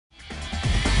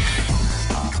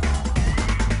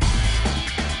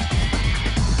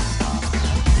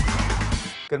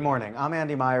Good morning. I'm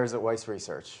Andy Myers at Weiss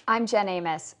Research. I'm Jen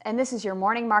Amos, and this is your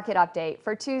morning market update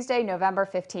for Tuesday, November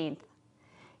 15th.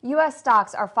 U.S.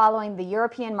 stocks are following the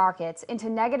European markets into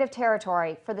negative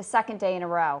territory for the second day in a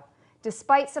row,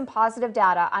 despite some positive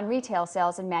data on retail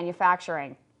sales and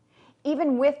manufacturing.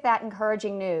 Even with that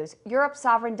encouraging news, Europe's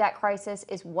sovereign debt crisis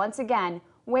is once again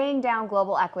weighing down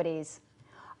global equities.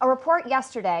 A report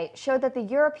yesterday showed that the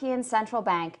European Central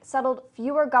Bank settled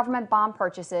fewer government bond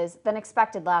purchases than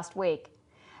expected last week.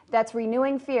 That's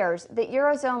renewing fears that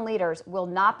Eurozone leaders will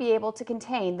not be able to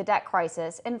contain the debt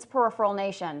crisis in its peripheral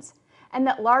nations, and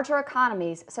that larger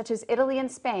economies such as Italy and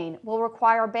Spain will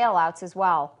require bailouts as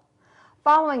well.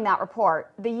 Following that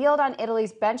report, the yield on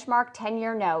Italy's benchmark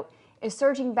 10-year note is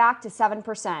surging back to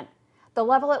 7%, the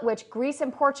level at which Greece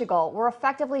and Portugal were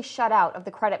effectively shut out of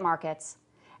the credit markets.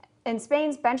 And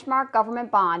Spain's benchmark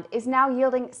government bond is now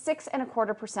yielding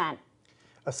 6.25%.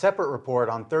 A separate report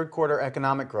on third quarter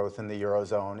economic growth in the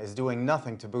Eurozone is doing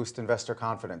nothing to boost investor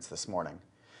confidence this morning.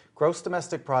 Gross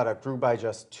domestic product grew by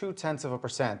just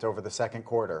 0.2% over the second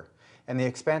quarter, and the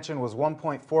expansion was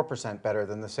 1.4% better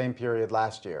than the same period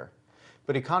last year.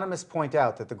 But economists point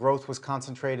out that the growth was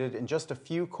concentrated in just a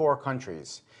few core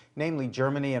countries, namely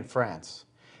Germany and France.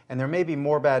 And there may be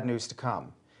more bad news to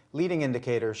come. Leading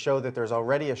indicators show that there's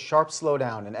already a sharp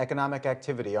slowdown in economic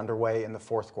activity underway in the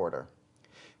fourth quarter.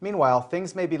 Meanwhile,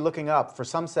 things may be looking up for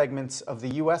some segments of the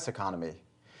U.S. economy.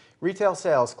 Retail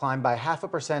sales climbed by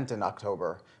 0.5% in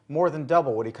October, more than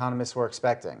double what economists were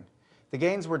expecting. The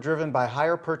gains were driven by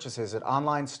higher purchases at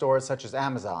online stores such as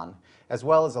Amazon, as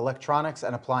well as electronics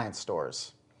and appliance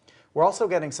stores. We're also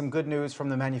getting some good news from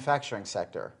the manufacturing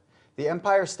sector. The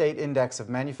Empire State Index of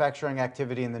Manufacturing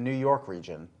Activity in the New York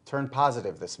region turned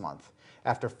positive this month,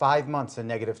 after 5 months in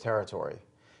negative territory.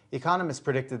 Economists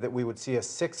predicted that we would see a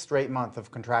 6th straight month of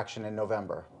contraction in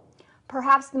November.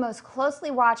 Perhaps the most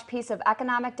closely watched piece of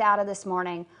economic data this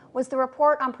morning was the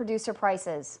report on producer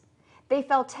prices. They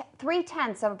fell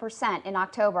 0.3% in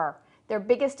October, their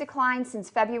biggest decline since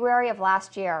February of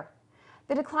last year.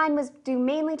 The decline was due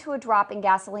mainly to a drop in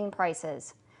gasoline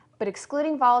prices. But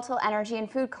excluding volatile energy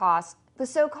and food costs, the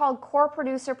so-called core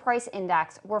producer price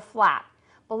index were flat,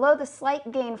 below the slight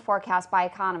gain forecast by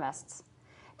economists.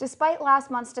 Despite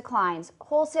last month's declines,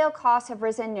 wholesale costs have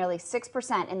risen nearly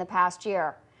 6% in the past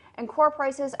year, and core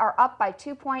prices are up by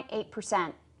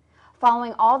 2.8%.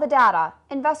 Following all the data,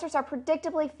 investors are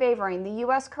predictably favoring the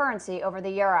U.S. currency over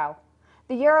the euro.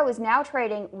 The euro is now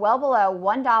trading well below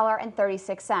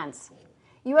 $1.36.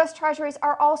 U.S. Treasuries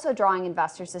are also drawing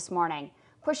investors this morning,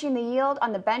 pushing the yield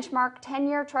on the benchmark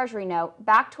 10-year Treasury note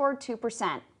back toward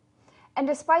 2%. And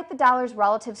despite the dollar's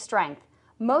relative strength,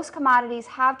 most commodities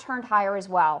have turned higher as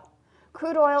well.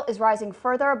 Crude oil is rising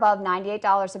further above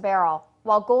 $98 a barrel,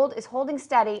 while gold is holding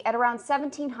steady at around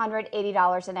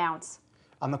 $1,780 an ounce.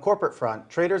 On the corporate front,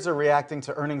 traders are reacting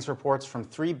to earnings reports from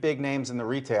 3 big names in the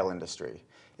retail industry,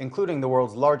 including the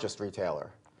world's largest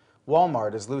retailer.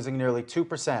 Wal-Mart is losing nearly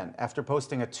 2% after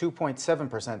posting a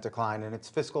 2.7% decline in its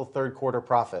fiscal third quarter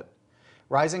profit.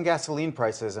 Rising gasoline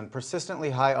prices and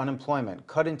persistently high unemployment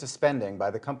cut into spending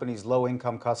by the company's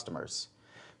low-income customers.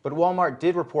 But Wal-Mart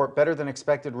did report better than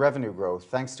expected revenue growth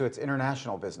thanks to its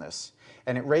international business,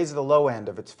 and it raised the low end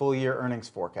of its full-year earnings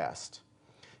forecast.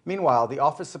 Meanwhile, the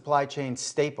office supply chain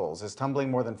Staples is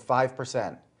tumbling more than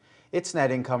 5%. Its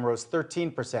net income rose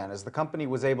 13% as the company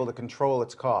was able to control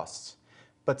its costs.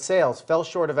 But sales fell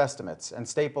short of estimates, and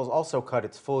Staples also cut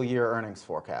its full-year earnings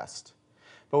forecast.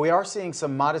 But we are seeing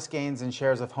some modest gains in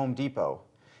shares of Home Depot.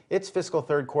 Its fiscal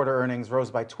third quarter earnings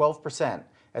rose by 12%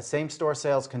 as same-store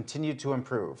sales continued to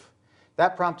improve.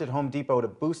 That prompted Home Depot to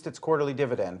boost its quarterly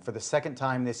dividend for the second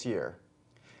time this year.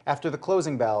 After the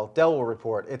closing bell, Dell will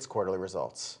report its quarterly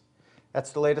results.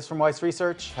 That's the latest from Weiss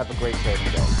Research. Have a great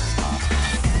trading day.